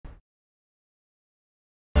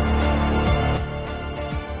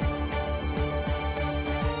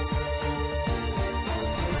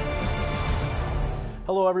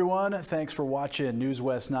Hello everyone, thanks for watching News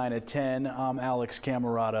West 9 at 10. I'm Alex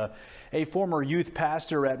Camerata. A former youth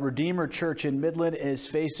pastor at Redeemer Church in Midland is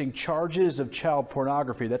facing charges of child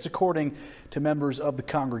pornography. That's according to members of the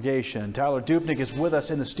congregation. Tyler Dupnick is with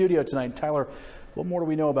us in the studio tonight. Tyler, what more do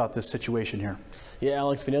we know about this situation here? Yeah,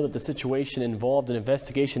 Alex, we know that the situation involved an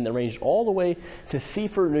investigation that ranged all the way to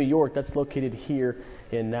Seaford, New York. That's located here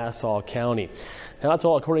in Nassau County. Now, that's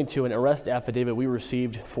all according to an arrest affidavit we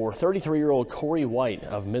received for 33-year-old Corey White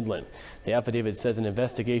of Midland. The affidavit says an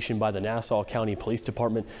investigation by the Nassau County Police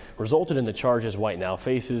Department resulted in the charges White now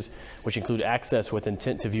faces, which include access with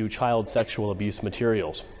intent to view child sexual abuse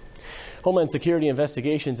materials. Homeland Security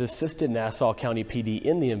Investigations assisted Nassau County PD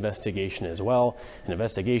in the investigation as well. An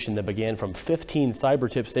investigation that began from 15 cyber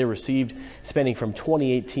tips they received spanning from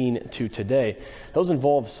 2018 to today. Those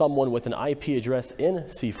involved someone with an IP address in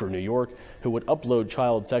Seaford, New York, who would upload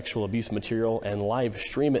child sexual abuse material and live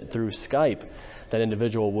stream it through Skype. That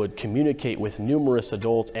individual would communicate with numerous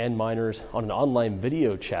adults and minors on an online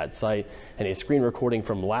video chat site, and a screen recording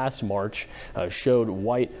from last March showed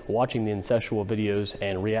White watching the incestual videos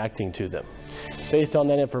and reacting to them. Based on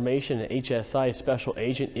that information, an HSI special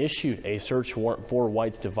agent issued a search warrant for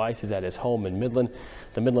White's devices at his home in Midland.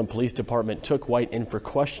 The Midland Police Department took White in for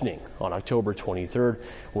questioning on October 23rd,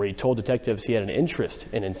 where he told detectives he had an interest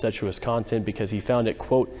in incestuous content because he found it,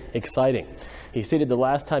 quote, exciting. He stated the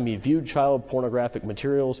last time he viewed child pornographic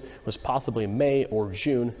materials was possibly May or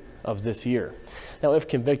June of this year. Now, if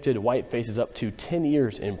convicted, White faces up to 10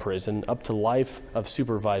 years in prison, up to life of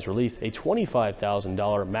supervised release, a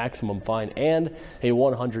 $25,000 maximum fine, and a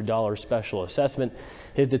 $100 special assessment.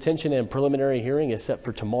 His detention and preliminary hearing is set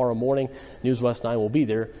for tomorrow morning. News West 9 will be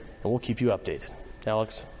there, and we'll keep you updated.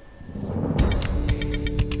 Alex.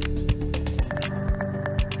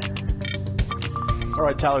 All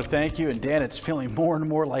right, Tyler, thank you. And Dan, it's feeling more and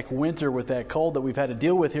more like winter with that cold that we've had to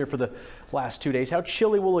deal with here for the last 2 days. How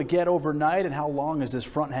chilly will it get overnight, and how long is this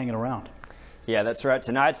front hanging around? Yeah, that's right.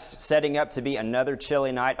 Tonight's setting up to be another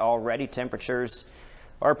chilly night already. Temperatures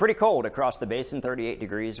are pretty cold across the basin, 38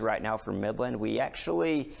 degrees right now for Midland. We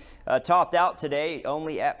actually topped out today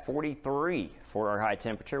only at 43 for our high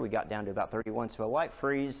temperature. We got down to about 31, so a light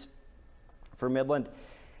freeze for Midland.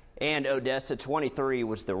 And Odessa, 23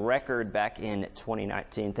 was the record back in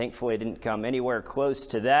 2019. Thankfully, it didn't come anywhere close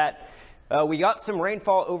to that. We got some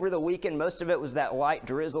rainfall over the weekend. Most of it was that light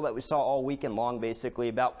drizzle that we saw all weekend long, basically.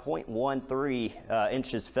 About 0.13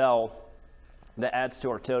 inches fell. That adds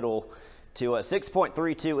to our total to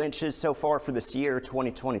 6.32 inches so far for this year,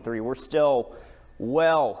 2023. We're still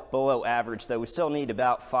well below average, though. We still need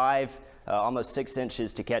about 5, almost 6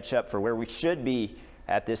 inches to catch up for where we should be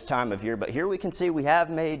at this time of year. But here we can see we have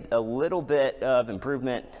made a little bit of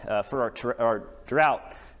improvement for our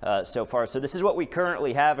drought so far. So this is what we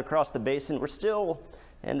currently have across the basin. We're still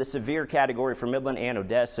in the severe category for Midland and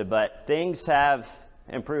Odessa, but things have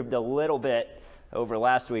improved a little bit over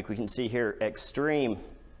last week. We can see here extreme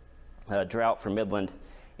drought for Midland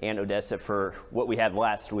and Odessa for what we had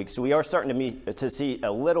last week. So we are starting to see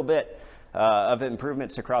a little bit of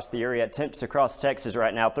improvements across the area. Temps across Texas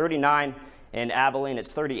right now, 39 in Abilene,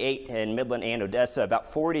 it's 38 in Midland and Odessa,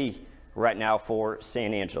 about 40 right now for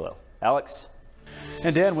San Angelo. Alex?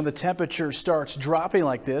 And Dan, when the temperature starts dropping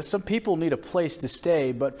like this, some people need a place to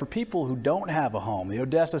stay, but for people who don't have a home, the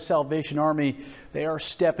Odessa Salvation Army, they are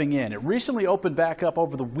stepping in. It recently opened back up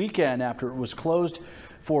over the weekend after it was closed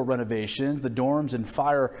for renovations. The dorms and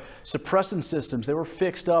fire suppressant systems, they were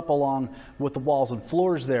fixed up along with the walls and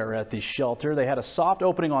floors there at the shelter. They had a soft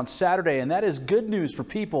opening on Saturday, and that is good news for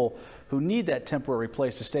people who need that temporary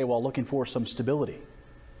place to stay while looking for some stability.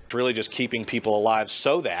 Really just keeping people alive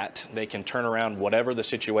so that they can turn around whatever the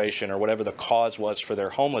situation or whatever the cause was for their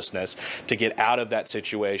homelessness to get out of that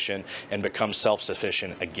situation and become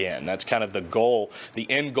self-sufficient again. That's kind of the goal. The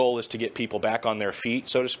end goal is to get people back on their feet,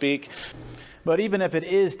 so to speak. But even if it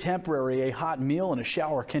is temporary, a hot meal and a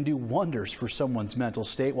shower can do wonders for someone's mental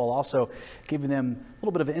state while also giving them a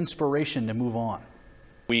little bit of inspiration to move on.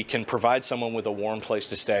 We can provide someone with a warm place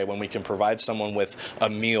to stay, when we can provide someone with a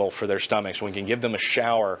meal for their stomachs, when we can give them a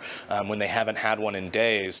shower when they haven't had one in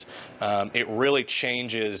days. It really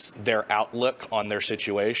changes their outlook on their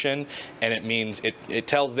situation, and it means it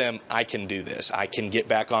tells them, I can do this. I can get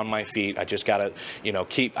back on my feet. I just gotta,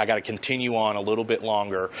 I gotta continue on a little bit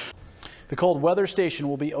longer. The cold weather station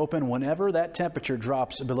will be open whenever that temperature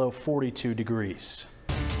drops below 42 degrees.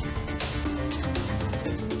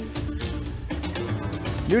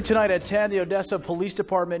 New tonight at 10, the Odessa Police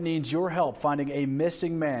Department needs your help finding a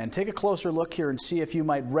missing man. Take a closer look here and see if you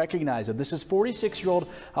might recognize him. This is 46-year-old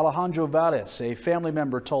Alejandro Valles. A family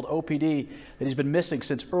member told OPD that he's been missing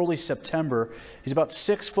since early September. He's about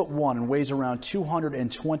 6'1" and weighs around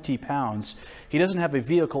 220 pounds. He doesn't have a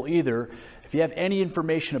vehicle either. If you have any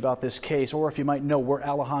information about this case or if you might know where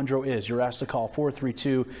Alejandro is, you're asked to call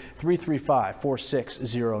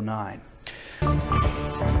 432-335-4609.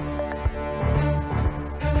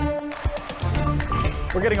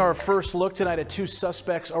 We're getting our first look tonight at two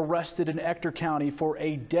suspects arrested in Ector County for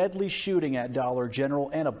a deadly shooting at Dollar General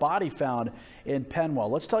and a body found in Penwell.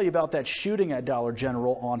 Let's tell you about that shooting at Dollar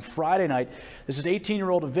General on Friday night. This is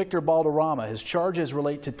 18-year-old Victor Balderrama. His charges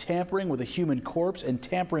relate to tampering with a human corpse and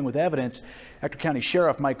tampering with evidence. Ector County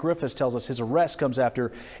Sheriff Mike Griffiths tells us his arrest comes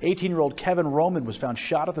after 18-year-old Kevin Roman was found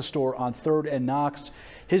shot at the store on 3rd and Knox.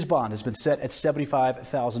 His bond has been set at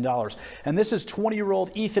 $75,000. And this is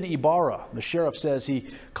 20-year-old Ethan Ibarra. The sheriff says he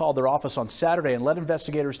called their office on Saturday and led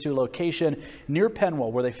investigators to a location near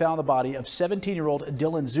Penwell where they found the body of 17-year-old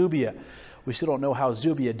Dylan Zubia. We still don't know how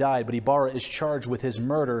Zubia died, but Ibarra is charged with his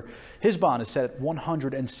murder. His bond is set at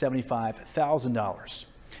 $175,000.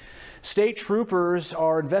 State troopers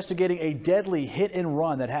are investigating a deadly hit and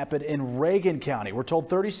run that happened in Reagan County. We're told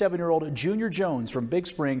 37-year-old Junior Jones from Big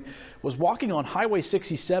Spring was walking on Highway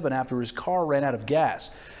 67 after his car ran out of gas.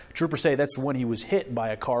 Troopers say that's when he was hit by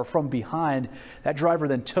a car from behind. That driver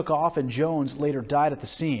then took off and Jones later died at the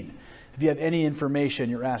scene. If you have any information,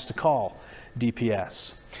 you're asked to call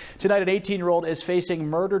DPS. Tonight, an 18-year-old is facing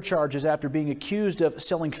murder charges after being accused of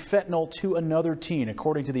selling fentanyl to another teen.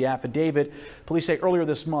 According to the affidavit, police say earlier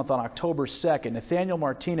this month on October 2nd, Nathaniel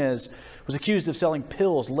Martinez was accused of selling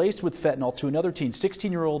pills laced with fentanyl to another teen,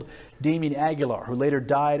 16-year-old Damien Aguilar, who later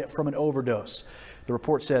died from an overdose. The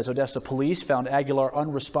report says Odessa police found Aguilar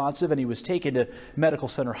unresponsive and he was taken to Medical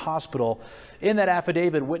Center Hospital. In that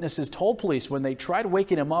affidavit, witnesses told police when they tried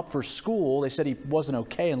waking him up for school, they said he wasn't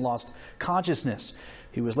okay and lost consciousness.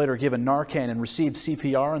 He was later given Narcan and received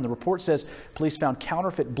CPR, and the report says police found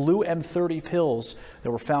counterfeit blue M30 pills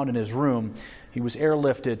that were found in his room. He was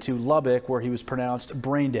airlifted to Lubbock, where he was pronounced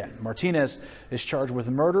brain dead. Martinez is charged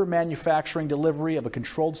with murder, manufacturing, delivery of a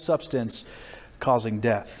controlled substance causing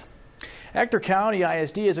death. Ector County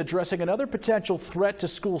ISD is addressing another potential threat to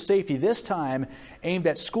school safety, this time aimed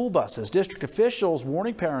at school buses. District officials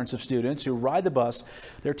warning parents of students who ride the bus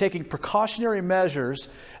they're taking precautionary measures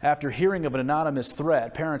after hearing of an anonymous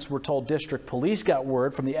threat. Parents were told district police got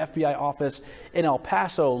word from the FBI office in El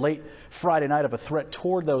Paso late Friday night of a threat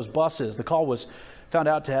toward those buses. The call was found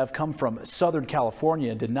out to have come from Southern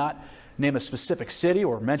California and did not name a specific city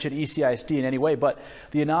or mention ECISD in any way, but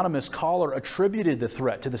the anonymous caller attributed the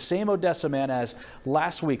threat to the same Odessa man as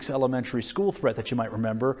last week's elementary school threat that you might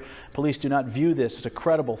remember. Police do not view this as a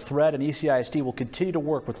credible threat, and ECISD will continue to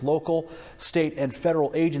work with local, state, and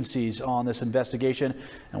federal agencies on this investigation.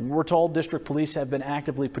 And we're told district police have been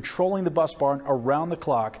actively patrolling the bus barn around the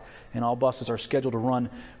clock, and all buses are scheduled to run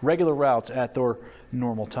regular routes at their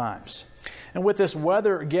normal times. And with this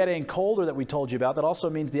weather getting colder that we told you about, that also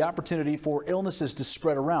means the opportunity for illnesses to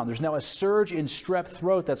spread around. There's now a surge in strep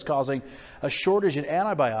throat that's causing a shortage in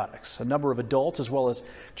antibiotics. A number of adults as well as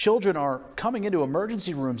children are coming into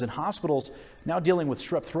emergency rooms and hospitals now dealing with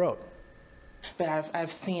strep throat. But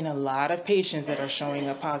I've seen a lot of patients that are showing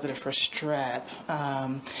up positive for strep,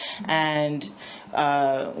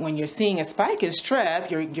 when you're seeing a spike in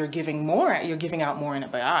strep, you're giving out more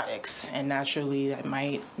antibiotics, and naturally that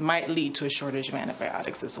might lead to a shortage of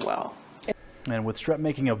antibiotics as well. And with strep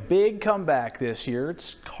making a big comeback this year,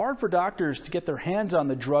 it's hard for doctors to get their hands on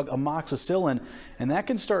the drug amoxicillin, and that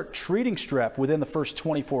can start treating strep within the first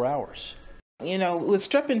 24 hours. You know, with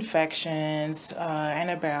strep infections,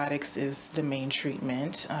 antibiotics is the main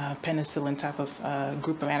treatment. Penicillin type of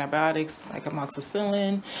group of antibiotics like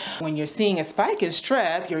amoxicillin. When you're seeing a spike in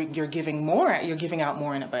strep, you're giving out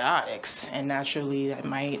more antibiotics, and naturally that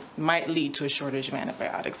might lead to a shortage of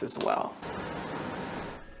antibiotics as well.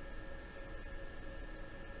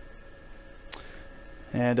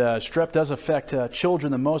 And strep does affect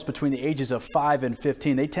children the most between the ages of 5 and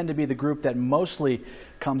 15. They tend to be the group that mostly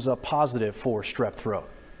comes up positive for strep throat.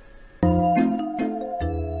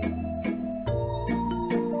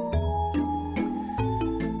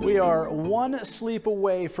 We are one sleep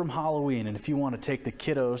away from Halloween, and if you want to take the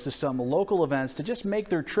kiddos to some local events to just make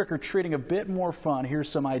their trick-or-treating a bit more fun, here's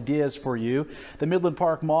some ideas for you. The Midland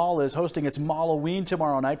Park Mall is hosting its Malloween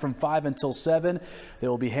tomorrow night from 5 until 7. They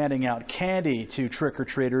will be handing out candy to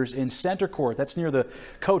trick-or-treaters in Center Court. That's near the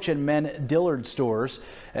Coach and Men Dillard stores.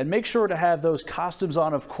 And make sure to have those costumes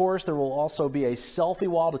on, of course. There will also be a selfie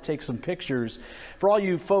wall to take some pictures. For all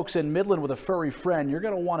you folks in Midland with a furry friend, you're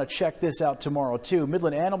going to want to check this out tomorrow, too.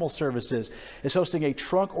 Midland Animal Services is hosting a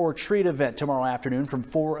trunk or treat event tomorrow afternoon from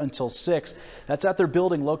 4 until 6. That's at their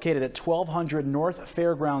building located at 1200 North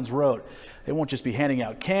Fairgrounds Road. They won't just be handing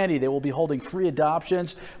out candy. They will be holding free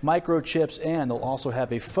adoptions, microchips, and they'll also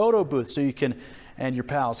have a photo booth so you can and your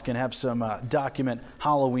pals can have some document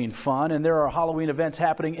Halloween fun. And there are Halloween events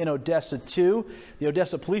happening in Odessa too. The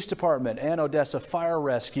Odessa Police Department and Odessa Fire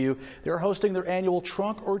Rescue, they're hosting their annual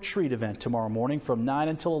trunk or treat event tomorrow morning from 9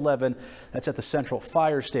 until 11. That's at the Central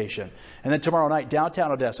Fire Station. And then tomorrow night,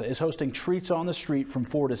 downtown Odessa is hosting Treats on the Street from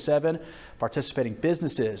 4 to 7. Participating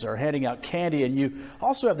businesses are handing out candy, and you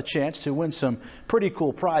also have the chance to win some pretty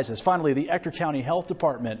cool prizes. Finally, the Ector County Health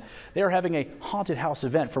Department, they are having a haunted house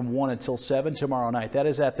event from 1 until 7 tomorrow night. That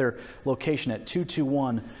is at their location at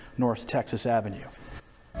 221 North Texas Avenue.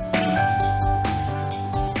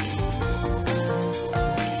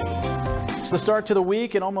 It's the start to the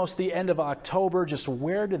week and almost the end of October. Just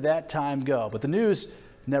where did that time go? But the news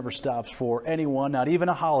never stops for anyone, not even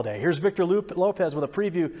a holiday. Here's Victor Lopez with a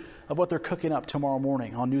preview of what they're cooking up tomorrow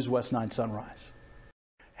morning on News West 9 Sunrise.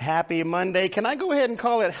 Happy Monday. Can I go ahead and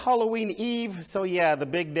call it Halloween Eve? So yeah, the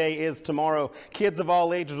big day is tomorrow. Kids of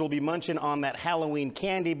all ages will be munching on that Halloween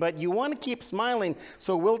candy, but you want to keep smiling,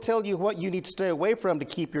 so we'll tell you what you need to stay away from to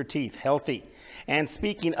keep your teeth healthy. And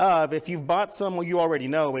speaking of, if you've bought some, well, you already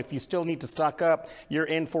know, if you still need to stock up, you're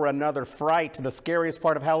in for another fright. The scariest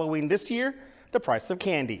part of Halloween this year, the price of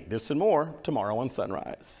candy. This and more tomorrow on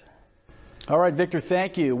Sunrise. All right, Victor,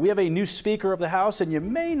 thank you. We have a new Speaker of the House, and you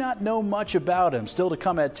may not know much about him. Still to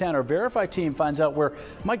come at 10, our Verify team finds out where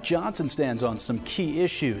Mike Johnson stands on some key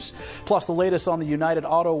issues. Plus, the latest on the United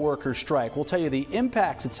Auto Workers strike. We'll tell you the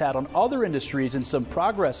impacts it's had on other industries and some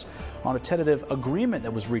progress on a tentative agreement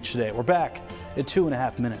that was reached today. We're back in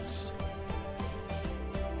 2.5 minutes.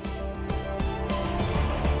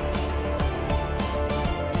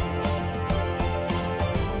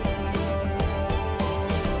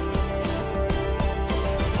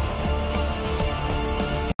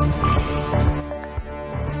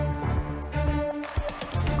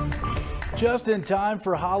 Just in time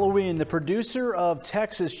for Halloween, the producer of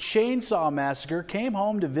Texas Chainsaw Massacre came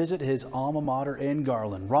home to visit his alma mater in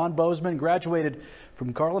Garland. Ron Bozeman graduated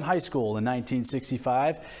from Garland High School in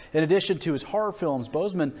 1965. In addition to his horror films,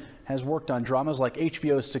 Bozeman has worked on dramas like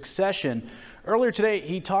HBO's Succession. Earlier today,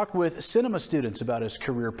 he talked with cinema students about his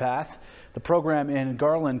career path. The program in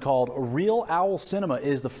Garland called Real Owl Cinema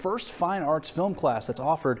is the first fine arts film class that's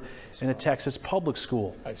offered in a Texas public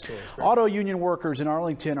school. Auto union workers in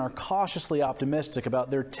Arlington are cautiously optimistic about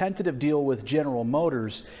their tentative deal with General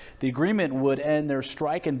Motors. The agreement would end their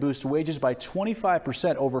strike and boost wages by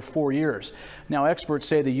 25% over 4 years. Now, experts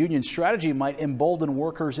say the union strategy might embolden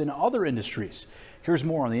workers in other industries. Here's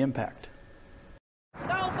more on the impact.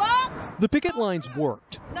 The picket lines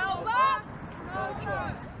worked.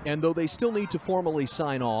 And though they still need to formally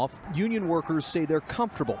sign off, union workers say they're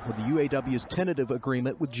comfortable with the UAW's tentative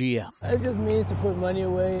agreement with GM. It just means to put money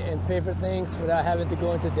away and pay for things without having to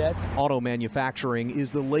go into debt. Auto manufacturing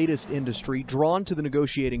is the latest industry drawn to the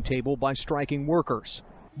negotiating table by striking workers.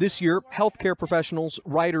 This year, healthcare professionals,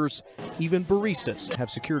 writers, even baristas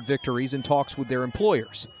have secured victories in talks with their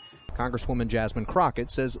employers. Congresswoman Jasmine Crockett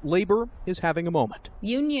says labor is having a moment.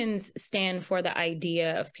 Unions stand for the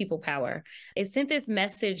idea of people power. It sent this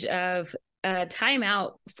message of time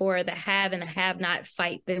out for the have and the have-not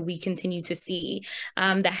fight that we continue to see.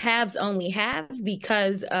 The haves only have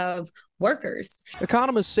because of workers.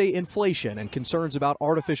 Economists say inflation and concerns about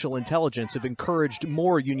artificial intelligence have encouraged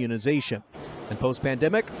more unionization. And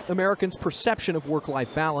post-pandemic, Americans' perception of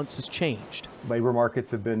work-life balance has changed. Labor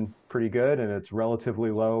markets have been pretty good, and it's relatively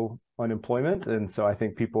low unemployment. And so I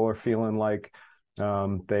think people are feeling like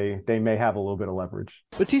they may have a little bit of leverage.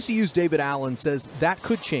 But TCU's David Allen says that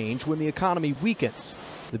could change when the economy weakens.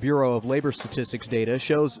 The Bureau of Labor Statistics data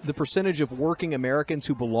shows the percentage of working Americans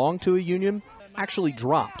who belong to a union actually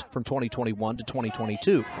dropped from 2021 to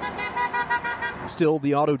 2022. Still,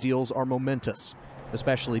 the auto deals are momentous,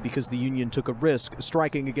 especially because the union took a risk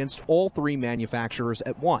striking against all three manufacturers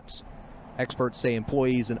at once. Experts say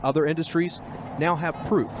employees in other industries now have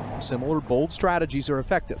proof similar bold strategies are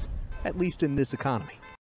effective, at least in this economy.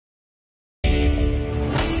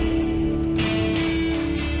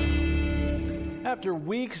 After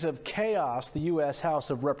weeks of chaos, the U.S.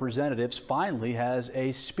 House of Representatives finally has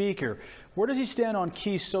a speaker. Where does he stand on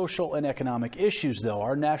key social and economic issues, though?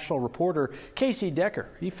 Our national reporter, Casey Decker,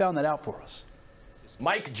 he found that out for us.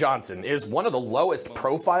 Mike Johnson is one of the lowest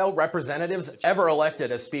profile representatives ever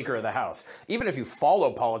elected as Speaker of the House. Even if you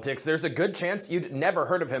follow politics, there's a good chance you'd never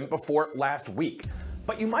heard of him before last week.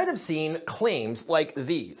 But you might have seen claims like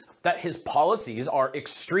these, that his policies are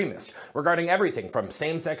extremist regarding everything from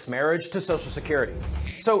same-sex marriage to Social Security.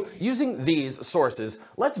 So using these sources,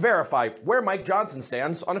 let's verify where Mike Johnson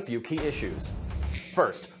stands on a few key issues.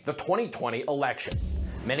 First, the 2020 election.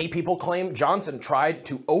 Many people claim Johnson tried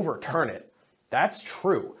to overturn it. That's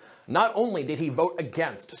true. Not only did he vote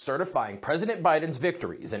against certifying President Biden's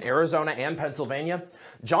victories in Arizona and Pennsylvania,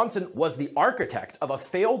 Johnson was the architect of a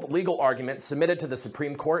failed legal argument submitted to the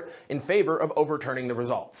Supreme Court in favor of overturning the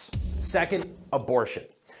results. Second, abortion.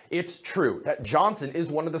 It's true that Johnson is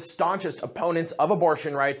one of the staunchest opponents of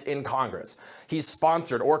abortion rights in Congress. He's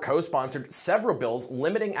sponsored or co-sponsored several bills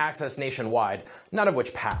limiting access nationwide, none of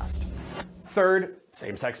which passed. Third,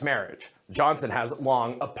 same-sex marriage. Johnson has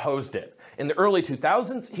long opposed it. In the early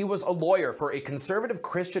 2000s, he was a lawyer for a conservative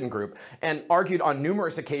Christian group and argued on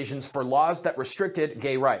numerous occasions for laws that restricted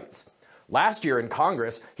gay rights. Last year in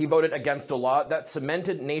Congress, he voted against a law that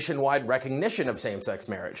cemented nationwide recognition of same-sex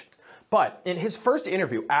marriage. But in his first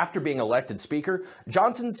interview after being elected Speaker,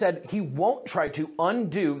 Johnson said he won't try to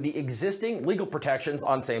undo the existing legal protections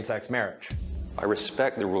on same-sex marriage. I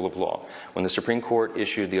respect the rule of law. When the Supreme Court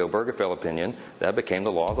issued the Obergefell opinion, that became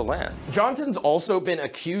the law of the land. Johnson's also been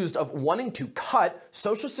accused of wanting to cut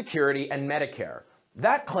Social Security and Medicare.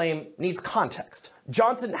 That claim needs context.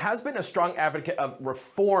 Johnson has been a strong advocate of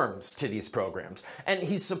reforms to these programs, and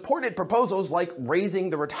he's supported proposals like raising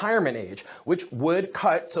the retirement age, which would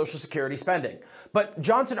cut Social Security spending. But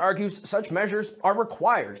Johnson argues such measures are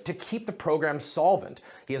required to keep the programs solvent.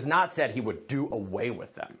 He has not said he would do away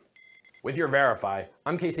with them. With your Verify,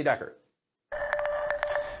 I'm Casey Decker.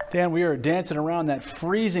 Dan, we are dancing around that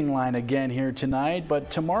freezing line again here tonight,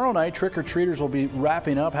 but tomorrow night trick-or-treaters will be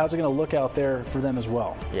wrapping up. How's it going to look out there for them as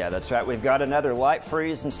well? Yeah, that's right. We've got another light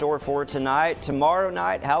freeze in store for tonight. Tomorrow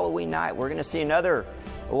night, Halloween night, we're going to see another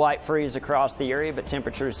light freeze across the area, but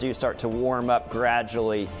temperatures do start to warm up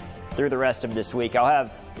gradually through the rest of this week. I'll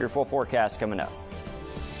have your full forecast coming up.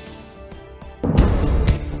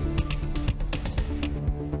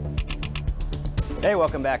 Hey,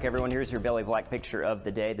 welcome back, everyone. Here's your Billy Black picture of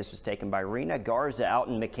the day. This was taken by Rena Garza out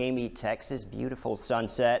in McCamey, Texas. Beautiful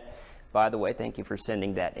sunset. By the way, thank you for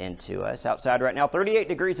sending that in to us. Outside right now, 38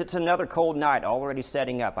 degrees. It's another cold night already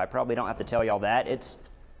setting up. I probably don't have to tell y'all that. It's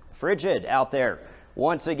frigid out there.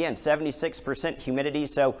 Once again, 76% humidity.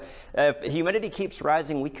 So if humidity keeps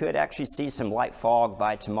rising, we could actually see some light fog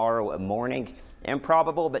by tomorrow morning.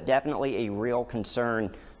 Improbable, but definitely a real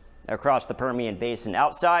concern across the Permian Basin.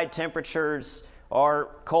 Outside temperatures are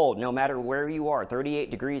cold no matter where you are.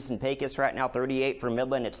 38 degrees in Pecos right now, 38 for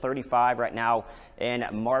Midland. It's 35 right now in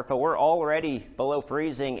Marfa. We're already below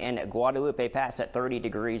freezing in Guadalupe Pass at 30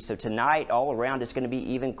 degrees. So tonight all around is going to be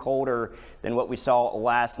even colder than what we saw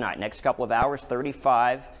last night. Next couple of hours,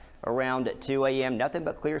 35 around 2 a.m. Nothing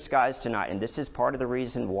but clear skies tonight. And this is part of the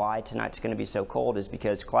reason why tonight's going to be so cold, is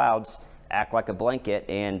because clouds act like a blanket.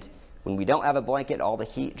 And when we don't have a blanket, all the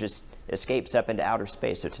heat just escapes up into outer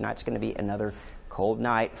space. So tonight's going to be another cold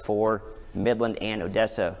night for Midland and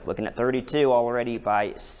Odessa. Looking at 32 already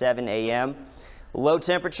by 7 a.m. Low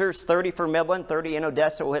temperatures, 30 for Midland, 30 in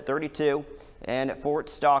Odessa. Will hit 32. And at Fort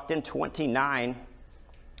Stockton, 29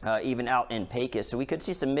 even out in Pecos. So we could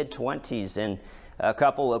see some mid-20s in a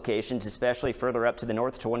couple locations, especially further up to the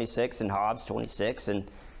north, 26 in Hobbs, 26 and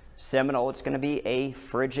Seminole. It's going to be a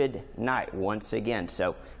frigid night once again.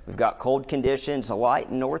 So we've got cold conditions.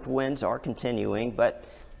 Light north winds are continuing, but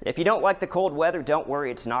if you don't like the cold weather, don't worry.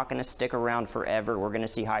 It's not going to stick around forever. We're going to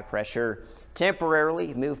see high pressure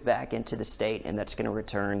temporarily move back into the state, and that's going to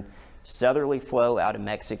return southerly flow out of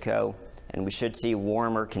Mexico, and we should see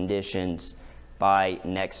warmer conditions by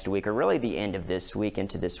next week, or really the end of this week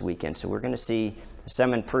into this weekend. So we're going to see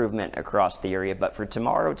some improvement across the area. But for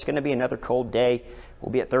tomorrow, it's going to be another cold day.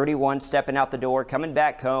 We'll be at 31 stepping out the door, coming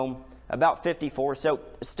back home about 54. So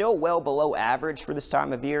still well below average for this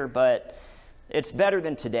time of year, but it's better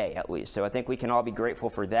than today, at least. So I think we can all be grateful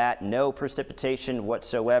for that. No precipitation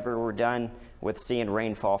whatsoever. We're done with seeing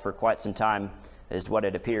rainfall for quite some time, is what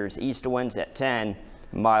it appears. East winds at 10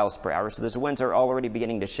 miles per hour. So those winds are already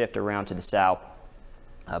beginning to shift around to the south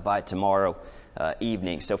by tomorrow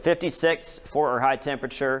evening. So 56 for our high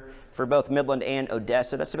temperature for both Midland and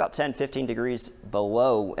Odessa. That's about 10-15 degrees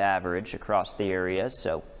below average across the area.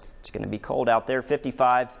 So it's going to be cold out there.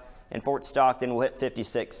 55 in Fort Stockton. We'll hit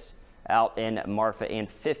 56 out in Marfa and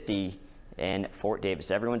 50 in Fort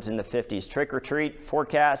Davis. Everyone's in the 50s. Trick or treat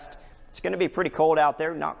forecast. It's going to be pretty cold out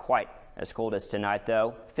there. Not quite as cold as tonight,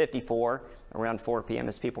 though. 54 around 4 p.m.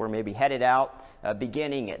 as people are maybe headed out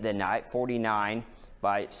beginning the night. 49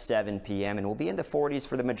 by 7 p.m. and we'll be in the 40s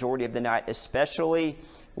for the majority of the night, especially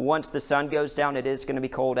once the sun goes down. It is going to be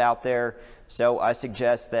cold out there, so I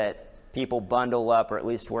suggest that people bundle up or at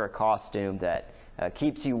least wear a costume that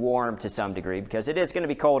keeps you warm to some degree, because it is going to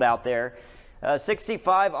be cold out there.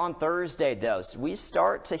 65 on Thursday, though. So we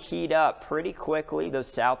start to heat up pretty quickly.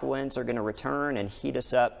 Those south winds are going to return and heat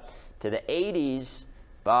us up to the 80s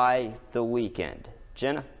by the weekend.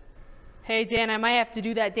 Jenna? Hey, Dan, I might have to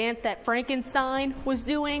do that dance that Frankenstein was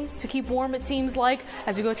doing to keep warm, it seems like,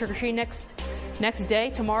 as we go trick-or-treat next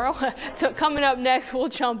day, tomorrow. Coming up next, we'll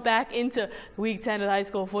jump back into Week 10 of the high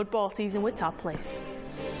school football season with Top Place.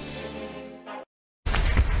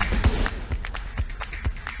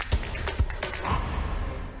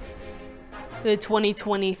 The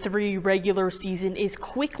 2023 regular season is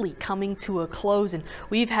quickly coming to a close, and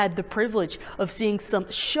we've had the privilege of seeing some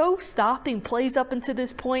show-stopping plays up until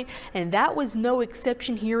this point, and that was no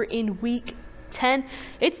exception here in Week 10.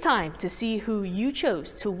 It's time to see who you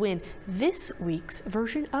chose to win this week's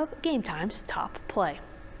version of Game Time's Top Play.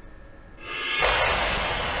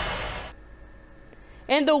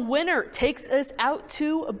 And the winner takes us out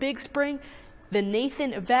to Big Spring. The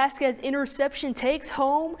Nathan Vasquez interception takes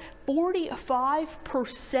home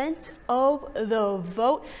 45% of the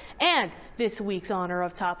vote. And this week's honor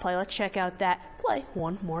of Top Play, let's check out that play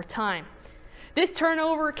one more time. This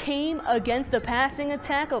turnover came against the passing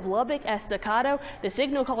attack of Lubbock Estacado. The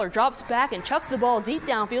signal caller drops back and chucks the ball deep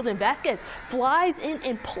downfield, and Vasquez flies in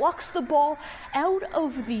and plucks the ball out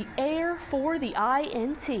of the air for the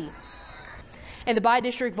INT. And the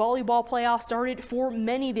bi-district volleyball playoff started for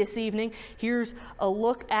many this evening. Here's a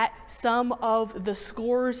look at some of the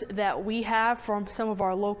scores that we have from some of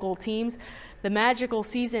our local teams. The magical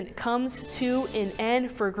season comes to an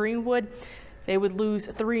end for Greenwood. They would lose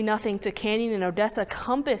 3-0 to Canyon and Odessa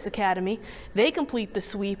Compass Academy. They complete the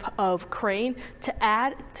sweep of Crane to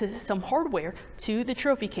add to some hardware to the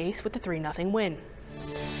trophy case with the 3-0 win.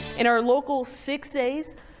 In our local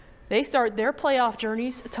 6As, they start their playoff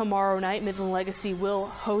journeys tomorrow night. Midland Legacy will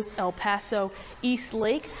host El Paso East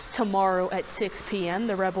Lake tomorrow at 6 p.m.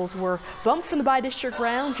 The Rebels were bumped from the bi-district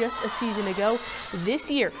round just a season ago. This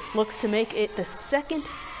year looks to make it the second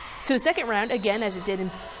round again, as it did in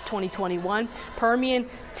 2021. Permian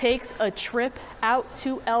takes a trip out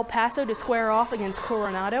to El Paso to square off against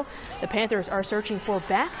Coronado. The Panthers are searching for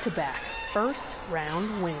back-to-back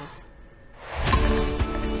first-round wins.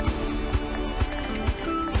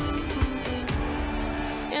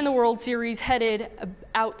 And the World Series headed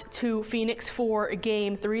out to Phoenix for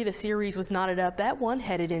Game 3. The series was knotted up at 1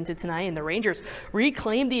 headed into tonight, and the Rangers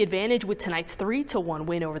reclaimed the advantage with tonight's 3-1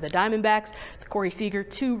 win over the Diamondbacks. The Corey Seager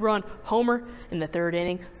 2-run homer in the third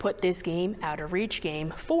inning put this game out of reach.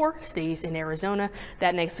 Game 4 stays in Arizona.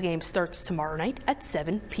 That next game starts tomorrow night at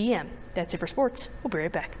 7 p.m. That's it for sports. We'll be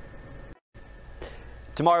right back.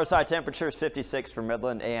 Tomorrow's high temperatures 56 for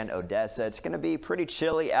Midland and Odessa. It's going to be pretty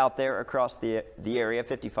chilly out there across the area.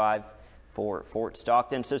 55 for Fort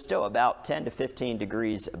Stockton, so still about 10 to 15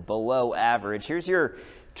 degrees below average. Here's your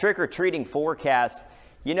trick-or-treating forecast.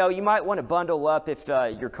 You know, you might want to bundle up if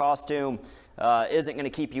your costume isn't going to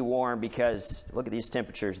keep you warm, because look at these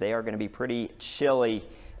temperatures. They are going to be pretty chilly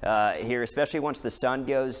here, especially once the sun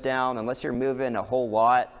goes down. Unless you're moving a whole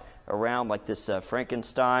lot around like this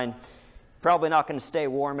Frankenstein, probably not going to stay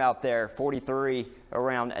warm out there. 43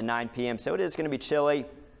 around 9 p.m. So it is going to be chilly.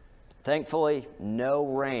 Thankfully, no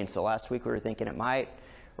rain. So last week we were thinking it might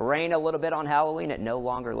rain a little bit on Halloween. It no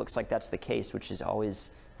longer looks like that's the case, which is always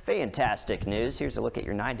fantastic news. Here's a look at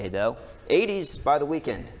your 9-day, though. 80s by the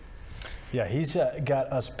weekend. Yeah, he's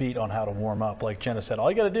got us beat on how to warm up. Like Jenna said, all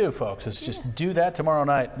you got to do, folks, is just do that tomorrow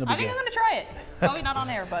night. I think I'm going to try it. Probably not on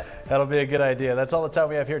air, but that'll be a good idea. That's all the time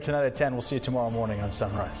we have here tonight at 10. We'll see you tomorrow morning on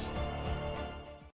Sunrise.